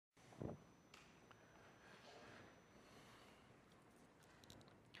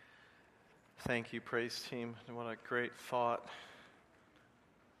Thank you, praise team. What a great thought.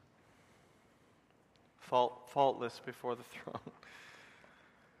 Faultless before the throne.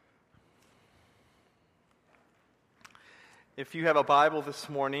 If you have a Bible this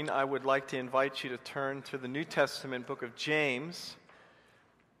morning, I would like to invite you to turn to the New Testament book of James,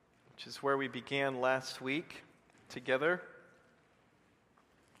 which is where we began last week together.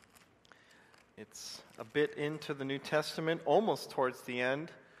 It's a bit into the New Testament, almost towards the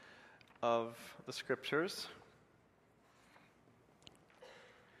end of the Scriptures.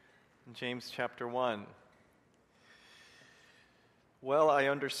 James chapter 1. Well, I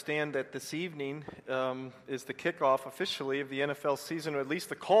understand that this evening is the kickoff officially of the NFL season, or at least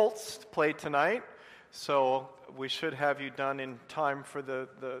the Colts play tonight. So we should have you done in time for the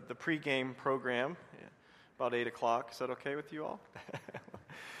pregame program, about 8 o'clock. Is that okay with you all?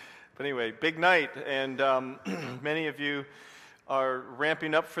 But anyway, big night, and many of you are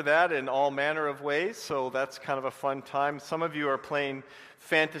ramping up for that in all manner of ways, so that's kind of a fun time. Some of you are playing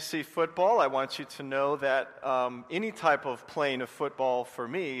fantasy football. I want you to know that any type of playing of football for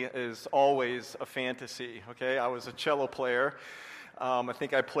me is always a fantasy, okay? I was a cello player. I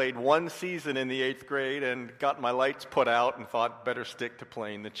think I played one season in the 8th grade and got my lights put out and thought better stick to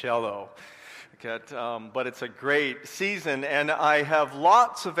playing the cello. But it's a great season, and I have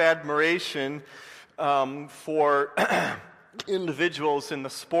lots of admiration for individuals in the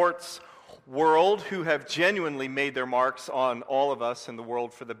sports world who have genuinely made their marks on all of us in the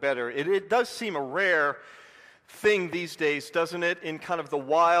world for the better. It does seem a rare thing these days, doesn't it, in kind of the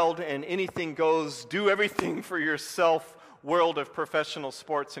wild and anything goes, do everything for yourself world of professional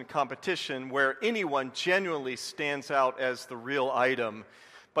sports and competition where anyone genuinely stands out as the real item.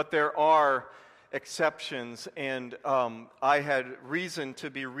 But there are exceptions, and I had reason to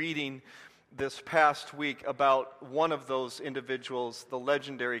be reading this past week about one of those individuals, the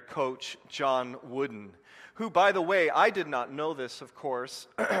legendary coach John Wooden, who, by the way, I did not know this, of course,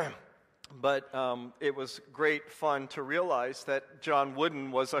 but it was great fun to realize that John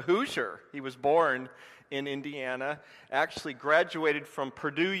Wooden was a Hoosier. He was born in Indiana, actually graduated from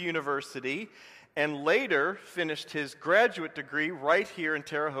Purdue University, and later finished his graduate degree right here in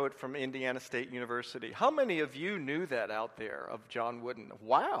Terre Haute from Indiana State University. How many of you knew that out there of John Wooden?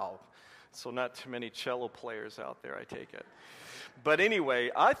 Wow. So not too many cello players out there, I take it. But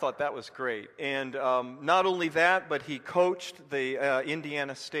anyway, I thought that was great. And not only that, but he coached the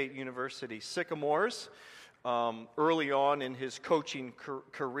Indiana State University Sycamores early on in his coaching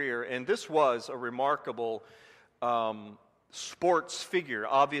career. And this was a remarkable sports figure.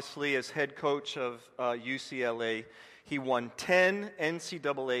 Obviously, as head coach of UCLA, he won 10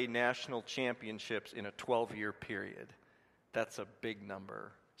 NCAA national championships in a 12-year period. That's a big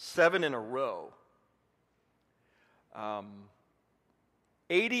number. 7 in a row.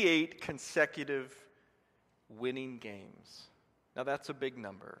 88 consecutive winning games. Now that's a big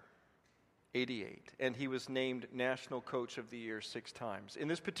number. 88. And he was named National Coach of the Year 6 times. In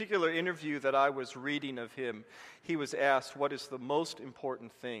this particular interview that I was reading of him, he was asked what is the most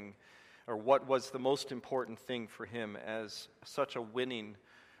important thing, or what was the most important thing for him as such a winning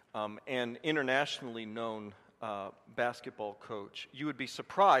and internationally known basketball coach. You would be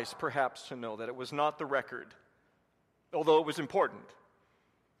surprised, perhaps, to know that it was not the record, although it was important.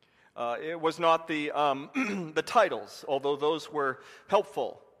 It was not the the titles, although those were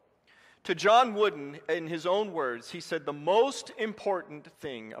helpful. To John Wooden, in his own words, he said the most important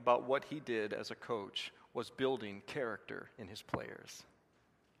thing about what he did as a coach was building character in his players.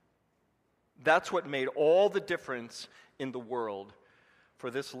 That's what made all the difference in the world for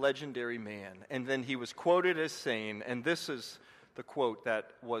this legendary man. And then he was quoted as saying, and this is the quote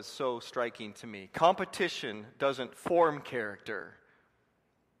that was so striking to me, competition doesn't form character,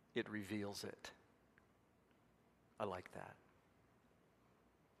 it reveals it. I like that.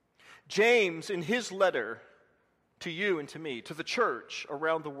 James, in his letter to you and to me, to the church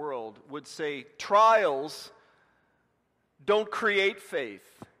around the world, would say, trials don't create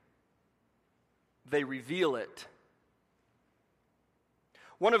faith, they reveal it.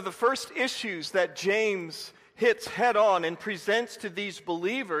 One of the first issues that James hits head on and presents to these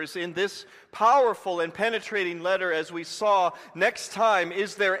believers in this powerful and penetrating letter, as we saw next time,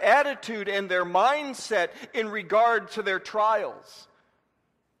 is their attitude and their mindset in regard to their trials.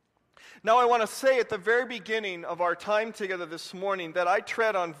 Now, I want to say at the very beginning of our time together this morning that I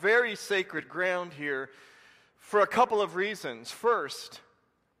tread on very sacred ground here for a couple of reasons. First,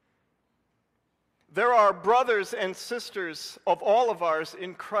 there are brothers and sisters of all of ours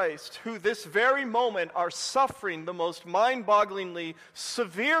in Christ who this very moment are suffering the most mind-bogglingly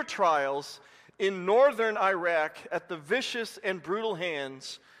severe trials in northern Iraq at the vicious and brutal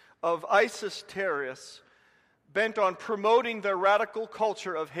hands of ISIS terrorists bent on promoting their radical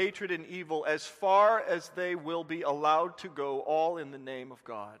culture of hatred and evil as far as they will be allowed to go, all in the name of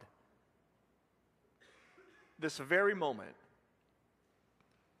God. This very moment.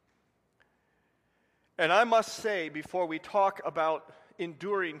 And I must say, before we talk about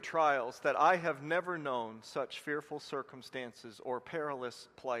enduring trials, that I have never known such fearful circumstances or perilous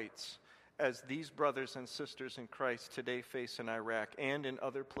plights as these brothers and sisters in Christ today face in Iraq and in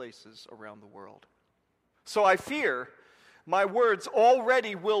other places around the world. So I fear my words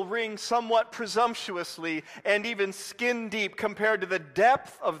already will ring somewhat presumptuously and even skin deep compared to the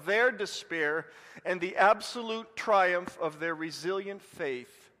depth of their despair and the absolute triumph of their resilient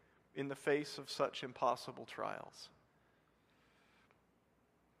faith in the face of such impossible trials.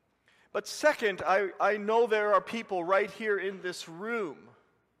 But second, I know there are people right here in this room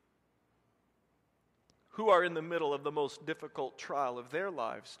who are in the middle of the most difficult trial of their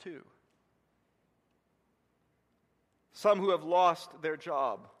lives too. Some who have lost their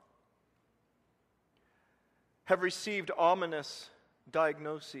job, have received ominous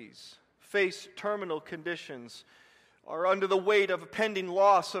diagnoses, face terminal conditions, are under the weight of a pending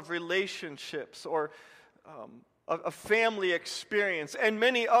loss of relationships or a family experience, and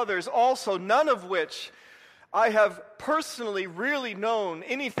many others also, none of which I have personally really known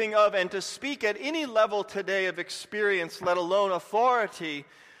anything of, and to speak at any level today of experience, let alone authority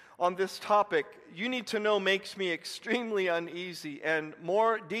on this topic, you need to know makes me extremely uneasy and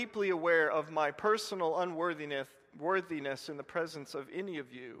more deeply aware of my personal unworthiness in the presence of any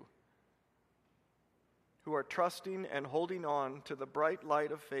of you who are trusting and holding on to the bright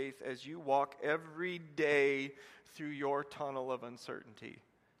light of faith as you walk every day through your tunnel of uncertainty.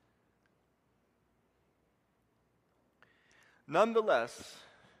 Nonetheless,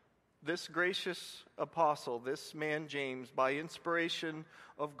 this gracious apostle, this man James, by inspiration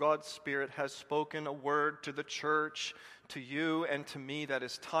of God's Spirit, has spoken a word to the church, to you and to me, that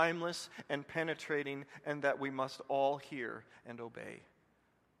is timeless and penetrating, and that we must all hear and obey.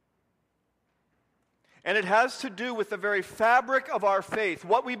 And it has to do with the very fabric of our faith,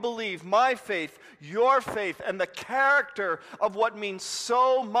 what we believe, my faith, your faith, and the character of what means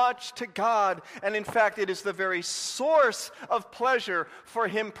so much to God. And in fact, it is the very source of pleasure for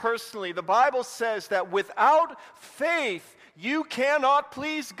Him personally. The Bible says that without faith, you cannot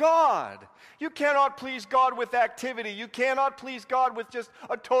please God. You cannot please God with activity. You cannot please God with just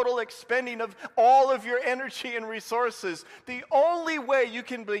a total expending of all of your energy and resources. The only way you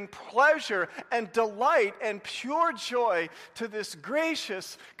can bring pleasure and delight and pure joy to this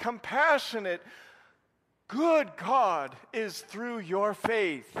gracious, compassionate, good God is through your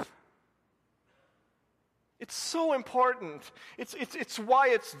faith. It's so important. It's why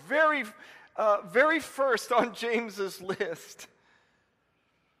it's very first on James's list.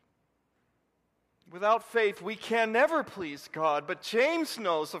 Without faith, we can never please God. But James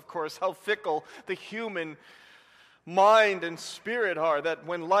knows, of course, how fickle the human mind and spirit are, that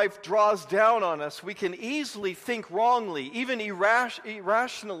when life draws down on us, we can easily think wrongly, even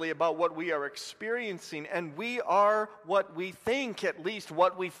irrationally about what we are experiencing. And we are what we think, at least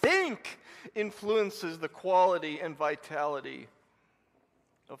what we think influences the quality and vitality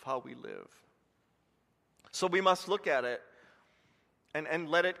of how we live. So we must look at it and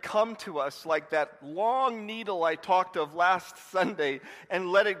let it come to us like that long needle I talked of last Sunday,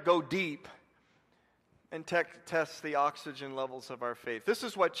 and let it go deep and test the oxygen levels of our faith. This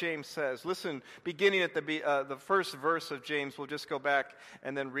is what James says. Listen, beginning at the first verse of James, we'll just go back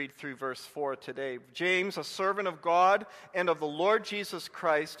and then read through verse 4 today. James, a servant of God and of the Lord Jesus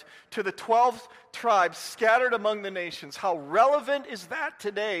Christ, to the 12 tribes scattered among the nations. How relevant is that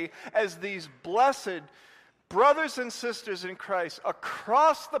today as these blessed brothers and sisters in Christ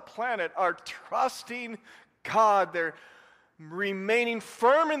across the planet are trusting God. They're remaining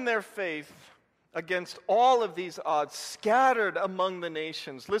firm in their faith against all of these odds, scattered among the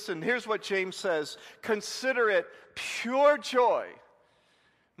nations. Listen, here's what James says. Consider it pure joy,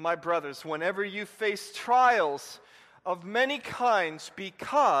 my brothers, whenever you face trials of many kinds,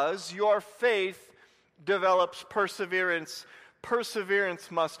 because your faith develops perseverance. Perseverance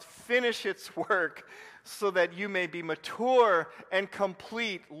must finish its work, so that you may be mature and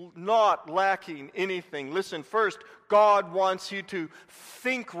complete, not lacking anything. Listen, first, God wants you to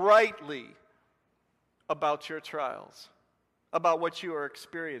think rightly about your trials, about what you are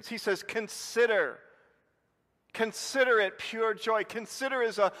experiencing. He says, consider it pure joy. Consider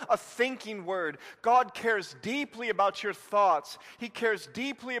is a thinking word. God cares deeply about your thoughts. He cares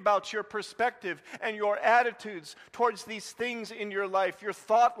deeply about your perspective and your attitudes towards these things in your life, your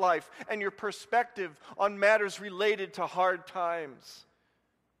thought life and your perspective on matters related to hard times.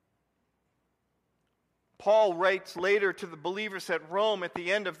 Paul writes later to the believers at Rome at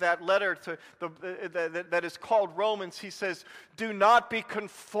the end of that letter that is called Romans. He says, do not be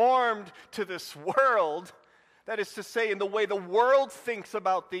conformed to this world. That is to say, in the way the world thinks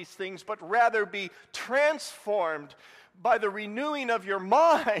about these things, but rather be transformed by the renewing of your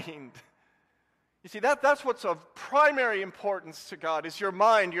mind. You see, that's what's of primary importance to God, is your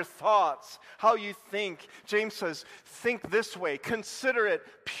mind, your thoughts, how you think. James says, think this way. Consider it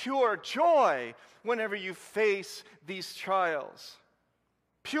pure joy whenever you face these trials.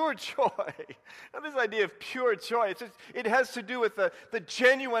 Pure joy. Now, this idea of pure joy, it has to do with the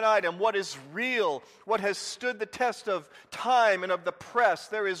genuine item, what is real, what has stood the test of time and of the press.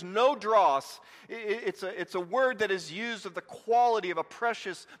 There is no dross. It's a word that is used of the quality of a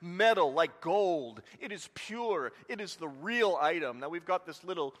precious metal like gold. It is pure. It is the real item. Now, we've got this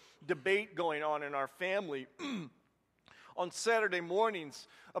little debate going on in our family on Saturday mornings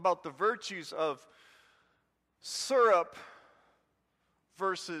about the virtues of syrup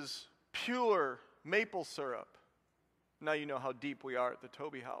versus pure maple syrup. Now you know how deep we are at the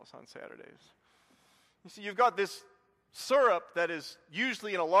Toby house on Saturdays. You see, you've got this syrup that is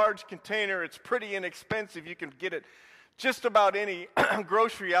usually in a large container. It's pretty inexpensive. You can get it just about any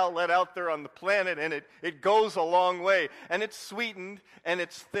grocery outlet out there on the planet, and it goes a long way. And it's sweetened, and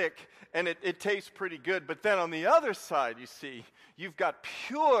it's thick, and it tastes pretty good. But then on the other side, you see, you've got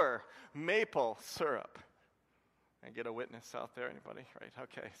pure maple syrup. I get a witness out there, anybody? Right,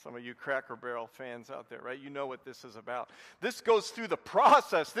 okay. Some of you Cracker Barrel fans out there, right? You know what this is about. This goes through the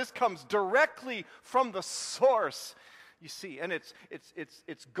process. This comes directly from the source, you see. And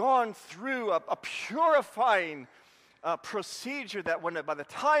it's gone through a purifying procedure that by the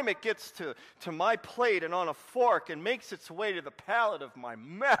time it gets to my plate and on a fork and makes its way to the palate of my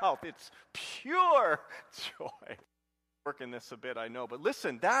mouth, it's pure joy. Working this a bit, I know, but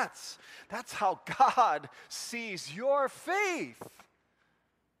listen, that's how God sees your faith.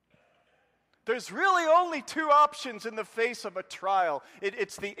 There's really only two options in the face of a trial.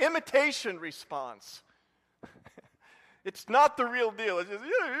 It's the imitation response. It's not the real deal. It's just,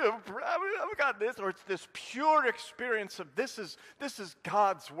 I've got this, or it's this pure experience of this is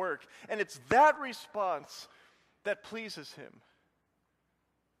God's work, and it's that response that pleases Him.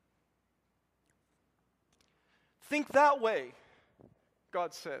 Think that way,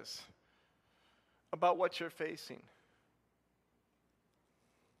 God says, about what you're facing.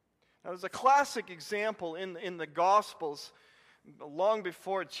 Now, there's a classic example in the Gospels, long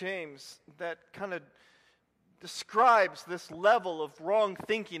before James, that kind of describes this level of wrong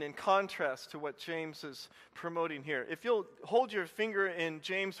thinking in contrast to what James is promoting here. If you'll hold your finger in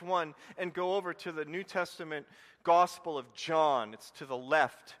James 1 and go over to the New Testament Gospel of John, it's to the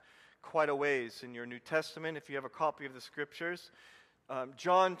left quite a ways in your New Testament, if you have a copy of the Scriptures.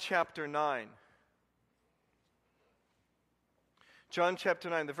 John chapter 9. John chapter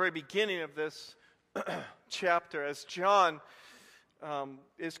 9, the very beginning of this chapter, as John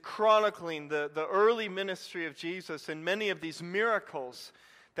is chronicling the early ministry of Jesus and many of these miracles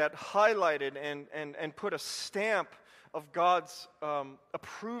that highlighted and put a stamp of God's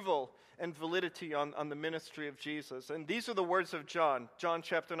approval and validity on the ministry of Jesus. And these are the words of John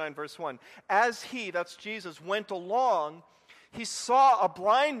chapter 9, verse 1. As he, that's Jesus, went along, he saw a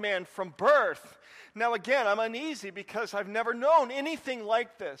blind man from birth. Now again, I'm uneasy because I've never known anything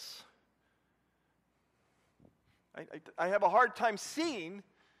like this. I have a hard time seeing.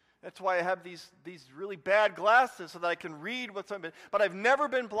 That's why I have these really bad glasses so that I can read what's on. But I've never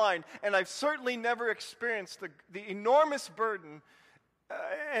been blind, and I've certainly never experienced the enormous burden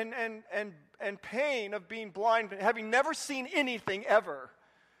and pain of being blind, having never seen anything ever.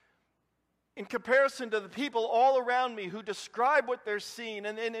 In comparison to the people all around me who describe what they're seeing,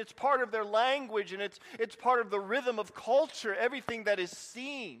 and it's part of their language, and it's part of the rhythm of culture, everything that is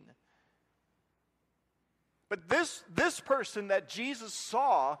seen. But this person that Jesus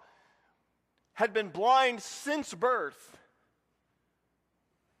saw had been blind since birth.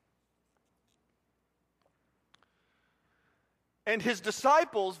 And his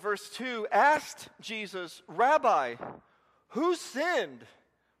disciples, verse 2, asked Jesus, Rabbi, who sinned,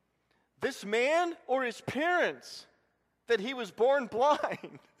 this man or his parents, that he was born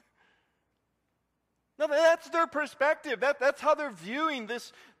blind? Now, that's their perspective. That's how they're viewing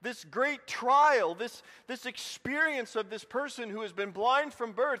this great trial, this experience of this person who has been blind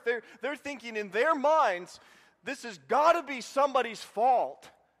from birth. They're thinking in their minds, this has got to be somebody's fault.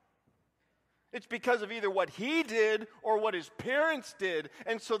 It's because of either what he did or what his parents did.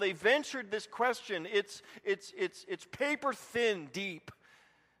 And so they ventured this question. It's paper thin deep.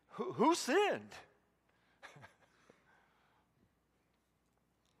 Who sinned?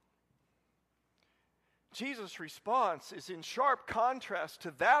 Jesus' response is in sharp contrast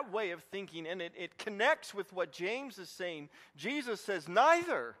to that way of thinking, and it connects with what James is saying. Jesus says,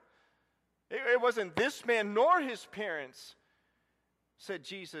 neither. It wasn't this man nor his parents, said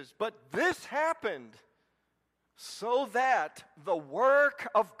Jesus, but this happened so that the work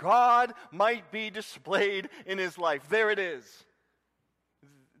of God might be displayed in his life. There it is.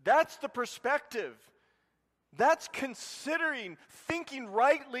 That's the perspective. That's considering, thinking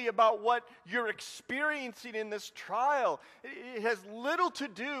rightly about what you're experiencing in this trial. It has little to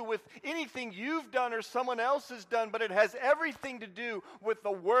do with anything you've done or someone else has done, but it has everything to do with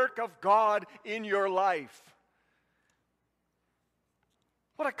the work of God in your life.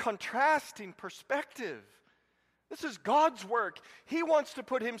 What a contrasting perspective. This is God's work. He wants to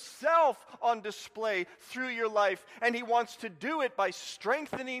put himself on display through your life, and he wants to do it by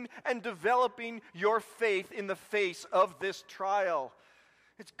strengthening and developing your faith in the face of this trial.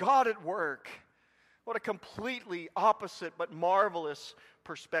 It's God at work. What a completely opposite but marvelous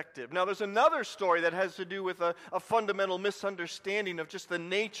perspective. Now, there's another story that has to do with a fundamental misunderstanding of just the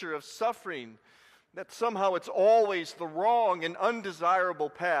nature of suffering, that somehow it's always the wrong and undesirable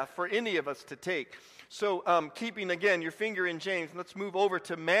path for any of us to take. So keeping, again, your finger in James, let's move over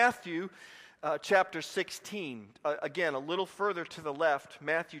to Matthew chapter 16. Again, a little further to the left,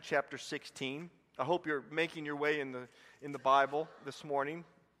 Matthew chapter 16. I hope you're making your way in the Bible this morning.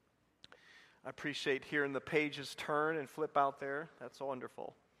 I appreciate hearing the pages turn and flip out there. That's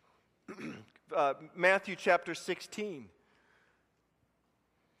wonderful. Matthew chapter 16.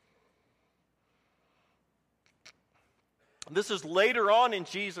 This is later on in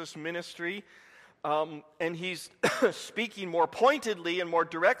Jesus' ministry. And he's speaking more pointedly and more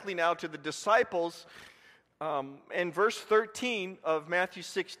directly now to the disciples. In verse 13 of Matthew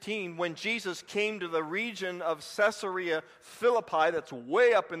 16, when Jesus came to the region of Caesarea Philippi, that's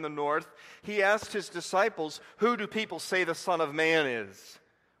way up in the north, he asked his disciples, "Who do people say the Son of Man is?"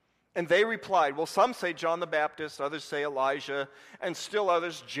 And they replied, "Well, some say John the Baptist, others say Elijah, and still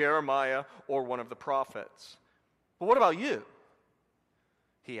others Jeremiah or one of the prophets." "But what about you?"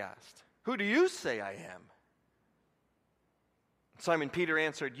 he asked. "Who do you say I am?" Simon Peter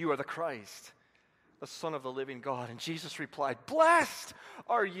answered, "You are the Christ, the Son of the living God." And Jesus replied, "Blessed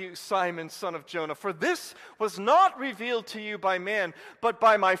are you, Simon, son of Jonah, for this was not revealed to you by man, but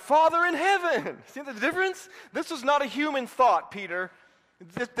by my Father in heaven." See the difference? This is not a human thought, Peter.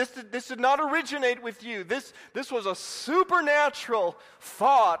 This did not originate with you. This was a supernatural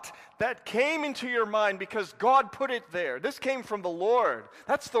thought that came into your mind because God put it there. This came from the Lord.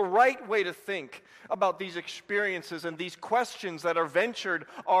 That's the right way to think about these experiences and these questions that are ventured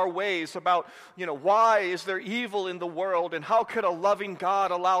our ways about, why is there evil in the world and how could a loving God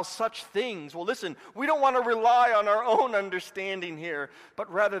allow such things? Well, listen, we don't want to rely on our own understanding here,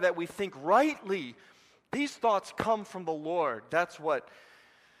 but rather that we think rightly. These thoughts come from the Lord. That's what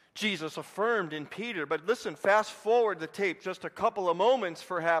Jesus affirmed in Peter. But listen, fast forward the tape just a couple of moments,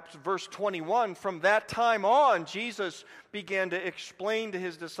 perhaps, verse 21. From that time on, Jesus began to explain to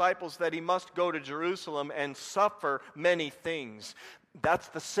his disciples that he must go to Jerusalem and suffer many things. That's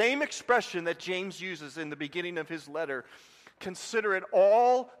the same expression that James uses in the beginning of his letter. Consider it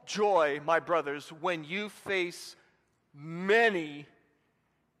all joy, my brothers, when you face many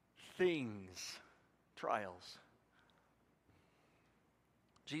things, trials.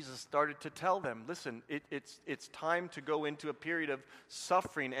 Jesus started to tell them, listen, it's time to go into a period of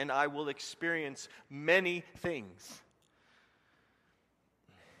suffering, and I will experience many things.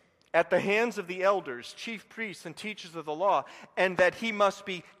 At the hands of the elders, chief priests, and teachers of the law, and that he must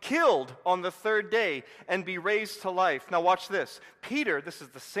be killed on the third day and be raised to life. Now watch this. Peter, this is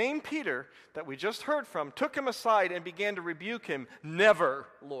the same Peter that we just heard from, took him aside and began to rebuke him. "Never,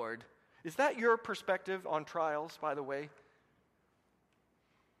 Lord." Is that your perspective on trials, by the way?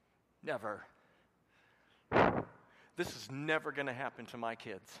 Never. This is never going to happen to my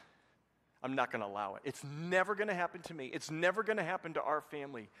kids. I'm not going to allow it. It's never going to happen to me. It's never going to happen to our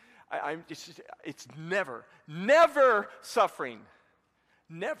family. It's never suffering.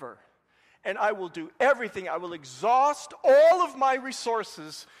 Never. And I will do everything. I will exhaust all of my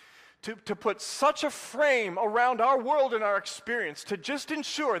resources to put such a frame around our world and our experience to just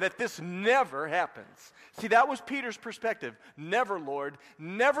ensure that this never happens. See, that was Peter's perspective. Never, Lord.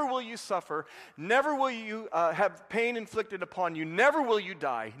 Never will you suffer. Never will you have pain inflicted upon you. Never will you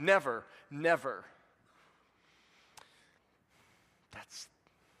die. Never. Never.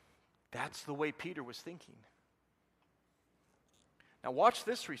 That's the way Peter was thinking. Now watch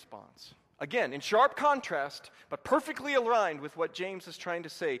this response. Again, in sharp contrast, but perfectly aligned with what James is trying to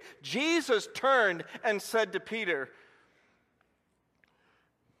say. Jesus turned and said to Peter,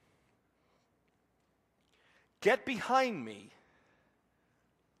 Get behind me,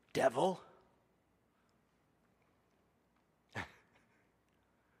 devil.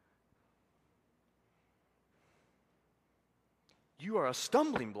 You are a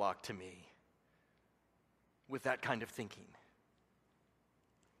stumbling block to me with that kind of thinking.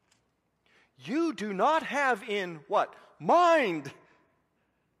 You do not have in what? Mind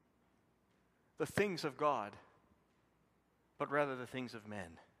the things of God, but rather the things of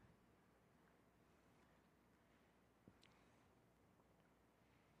men.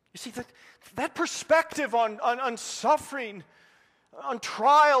 You see, that perspective on suffering, on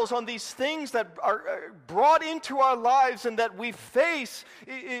trials, on these things that are brought into our lives and that we face,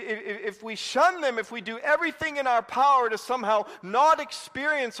 if we shun them, if we do everything in our power to somehow not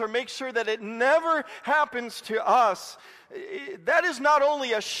experience or make sure that it never happens to us, that is not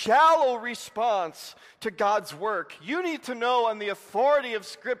only a shallow response to God's work. You need to know on the authority of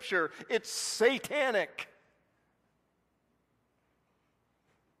Scripture, it's satanic.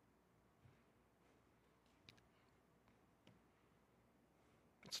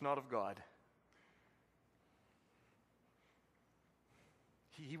 It's not of God.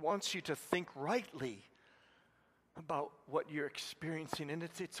 He wants you to think rightly about what you're experiencing, and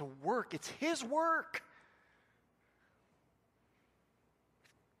it's a work. It's His work.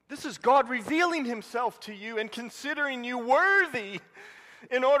 This is God revealing Himself to you and considering you worthy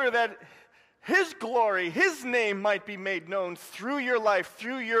in order that His glory, His name might be made known through your life,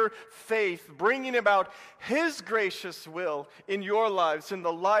 through your faith, bringing about His gracious will in your lives, in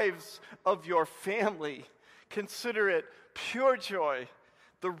the lives of your family. Consider it pure joy,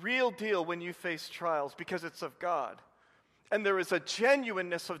 the real deal when you face trials, because it's of God. And there is a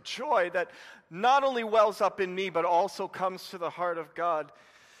genuineness of joy that not only wells up in me, but also comes to the heart of God,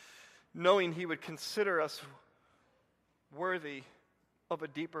 knowing He would consider us worthy of a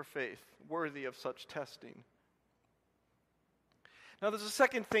deeper faith, worthy of such testing. Now there's a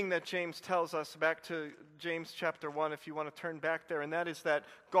second thing that James tells us, back to James chapter 1, if you want to turn back there, and that is that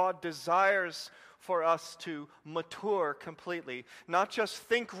God desires for us to mature completely. Not just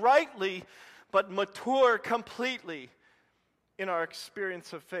think rightly, but mature completely in our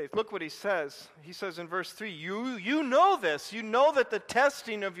experience of faith. Look what he says. He says in verse 3, you know this. You know that the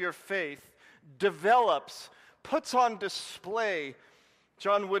testing of your faith develops, puts on display,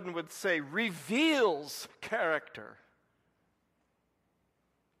 John Wooden would say, reveals character.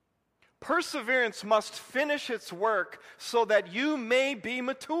 Perseverance must finish its work so that you may be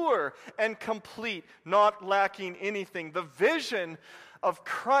mature and complete, not lacking anything. The vision of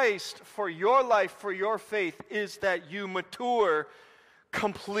Christ for your life, for your faith, is that you mature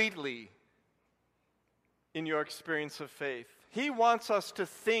completely in your experience of faith. He wants us to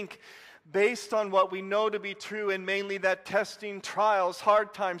think based on what we know to be true, and mainly that testing, trials,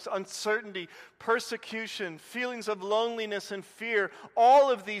 hard times, uncertainty, persecution, feelings of loneliness and fear,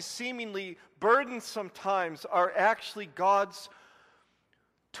 all of these seemingly burdensome times are actually God's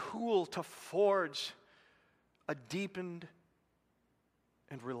tool to forge a deepened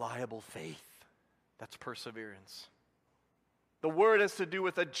and reliable faith. That's perseverance. The word has to do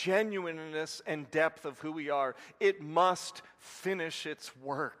with a genuineness and depth of who we are. It must finish its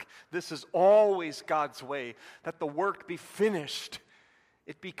work. This is always God's way, that the work be finished,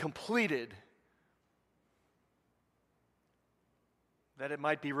 it be completed, that it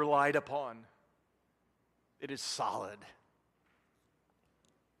might be relied upon. It is solid.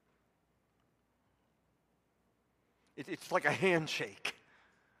 It's like a handshake.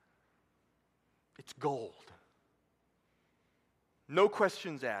 It's gold. No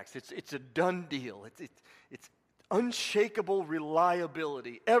questions asked. It's a done deal. It's unshakable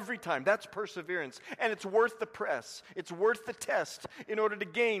reliability every time. That's perseverance. And it's worth the press. It's worth the test in order to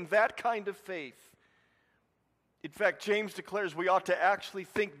gain that kind of faith. In fact, James declares we ought to actually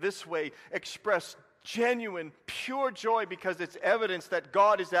think this way, express genuine, pure joy, because it's evidence that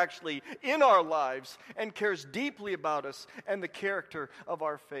God is actually in our lives and cares deeply about us and the character of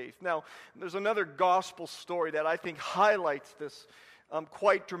our faith. Now, there's another gospel story that I think highlights this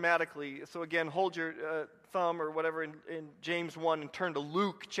quite dramatically. So again, hold your thumb or whatever in James 1 and turn to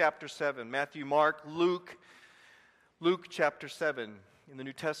Luke chapter 7. Matthew, Mark, Luke chapter 7. In the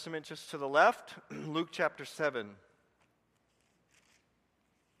New Testament, just to the left, Luke chapter 7.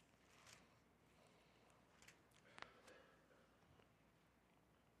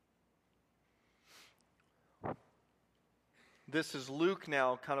 This is Luke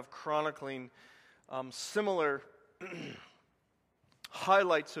now kind of chronicling similar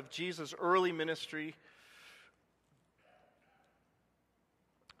highlights of Jesus' early ministry.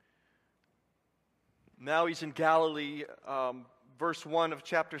 Now he's in Galilee. verse 1 of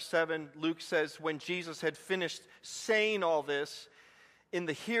chapter 7, Luke says, when Jesus had finished saying all this in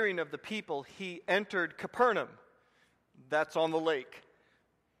the hearing of the people, he entered Capernaum. That's on the lake.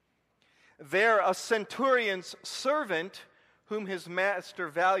 There, a centurion's servant, whom his master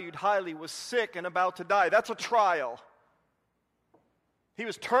valued highly, was sick and about to die. That's a trial. He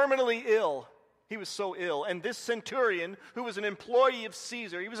was terminally ill. He was so ill. And this centurion, who was an employee of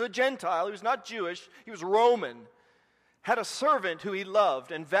Caesar, he was a Gentile, he was not Jewish, he was Roman, had a servant who he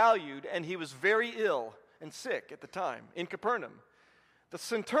loved and valued, and he was very ill and sick at the time in Capernaum. The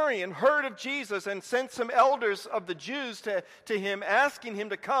centurion heard of Jesus and sent some elders of the Jews to him, asking him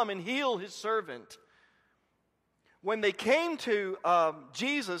to come and heal his servant. When they came to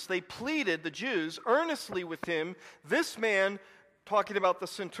Jesus, they pleaded, the Jews, earnestly with him, this man, talking about the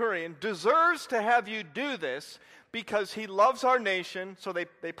centurion, deserves to have you do this because he loves our nation. So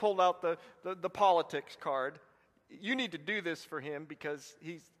they pulled out the politics card. You need to do this for him because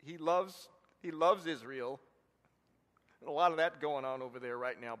he loves Israel. A lot of that going on over there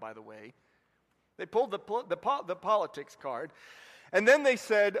right now, by the way. They pulled the politics card. And then they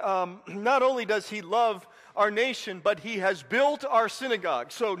said, not only does he love our nation, but he has built our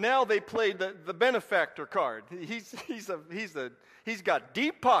synagogue. So now they played the benefactor card. He's got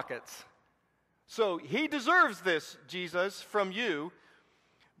deep pockets. So he deserves this, Jesus, from you,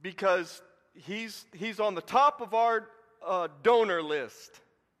 because he's on the top of our donor list.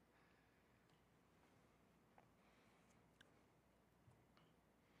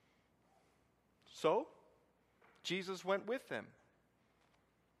 So Jesus went with them.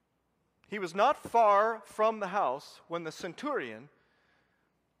 He was not far from the house when the centurion,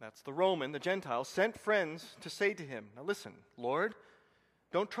 that's the Roman, the Gentile, sent friends to say to him, now listen, Lord,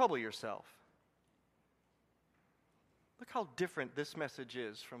 don't trouble yourself. Look how different this message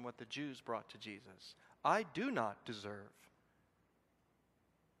is from what the Jews brought to Jesus. I do not deserve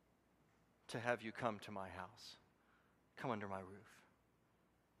to have you come to my house. Come under my roof.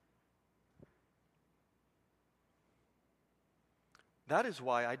 That is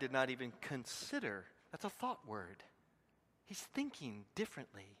why I did not even consider, that's a thought word. He's thinking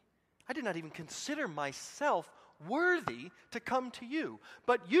differently. I did not even consider myself worthy to come to you.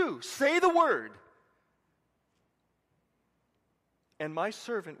 But you, say the word, and my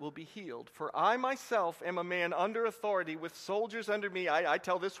servant will be healed. For I myself am a man under authority with soldiers under me. I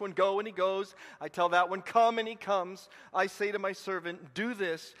tell this one, go, and he goes. I tell that one, come, and he comes. I say to my servant, do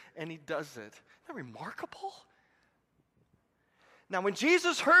this, and he does it. Isn't that remarkable? Now, when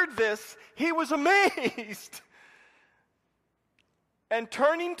Jesus heard this, he was amazed. And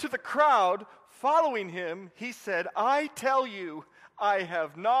turning to the crowd following him, he said, I tell you, I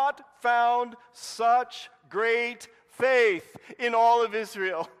have not found such great faith in all of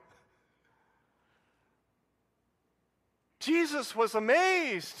Israel. Jesus was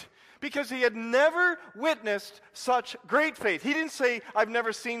amazed because he had never witnessed such great faith. He didn't say, I've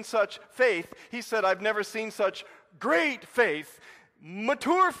never seen such faith. He said, I've never seen such great faith.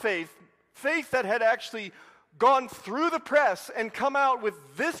 Mature faith, faith that had actually gone through the press and come out with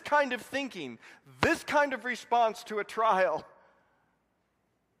this kind of thinking, this kind of response to a trial.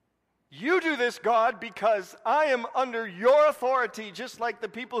 You do this, God, because I am under your authority, just like the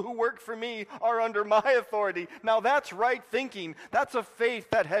people who work for me are under my authority. Now that's right thinking. That's a faith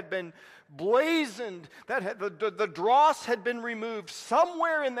that had been blazoned, that had, the dross had been removed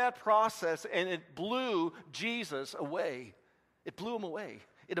somewhere in that process, and it blew Jesus away. It blew him away.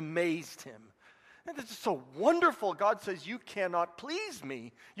 It amazed him. And this is so wonderful. God says, you cannot please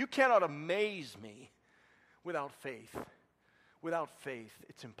me. You cannot amaze me without faith. Without faith,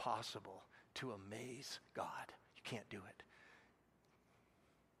 it's impossible to amaze God. You can't do it.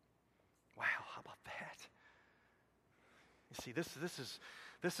 Wow, how about that? You see,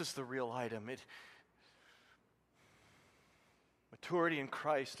 this is the real item. Maturity in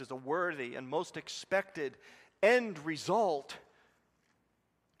Christ is a worthy and most expected end result.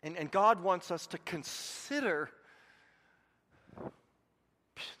 And God wants us to consider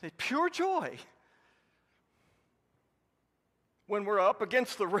pure joy when we're up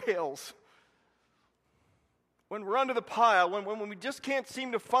against the rails, when we're under the pile, when we just can't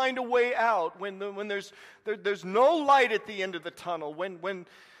seem to find a way out, when there's no light at the end of the tunnel, when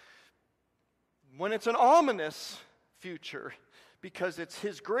it's an ominous future, because it's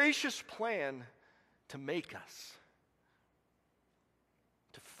His gracious plan to make us,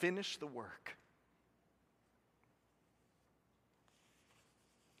 to finish the work.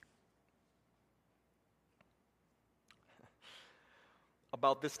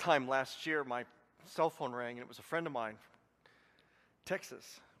 About this time last year, my cell phone rang, and it was a friend of mine from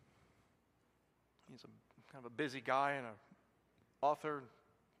Texas. He's kind of a busy guy in a author.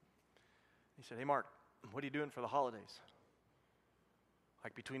 He said, "Hey, Mark, what are you doing for the holidays?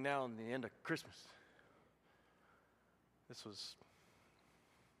 Like between now and the end of Christmas." This was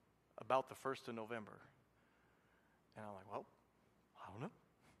about the 1st of November. And I'm like, "Well, I don't know.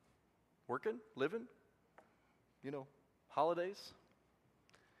 Working, living, holidays."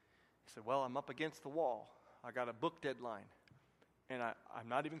 He said, "Well, I'm up against the wall. I got a book deadline, and I'm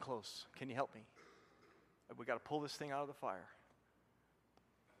not even close. Can you help me? We got to pull this thing out of the fire."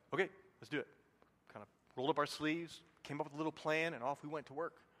 Okay, let's do it. Kind of rolled up our sleeves, came up with a little plan, and off we went to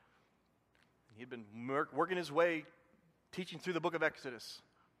work. And he'd been working his way, teaching through the book of Exodus.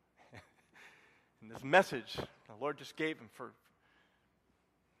 And this message the Lord just gave him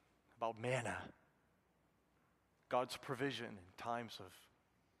about manna, God's provision in times of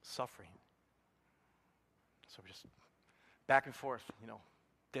suffering. So we're just back and forth,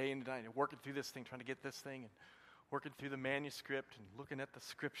 day and night, and working through this thing, trying to get this thing, and working through the manuscript and looking at the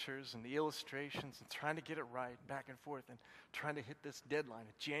scriptures and the illustrations and trying to get it right, back and forth, and trying to hit this deadline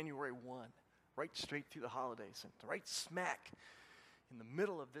of January 1, right straight through the holidays, and right smack in the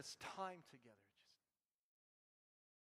middle of this time together.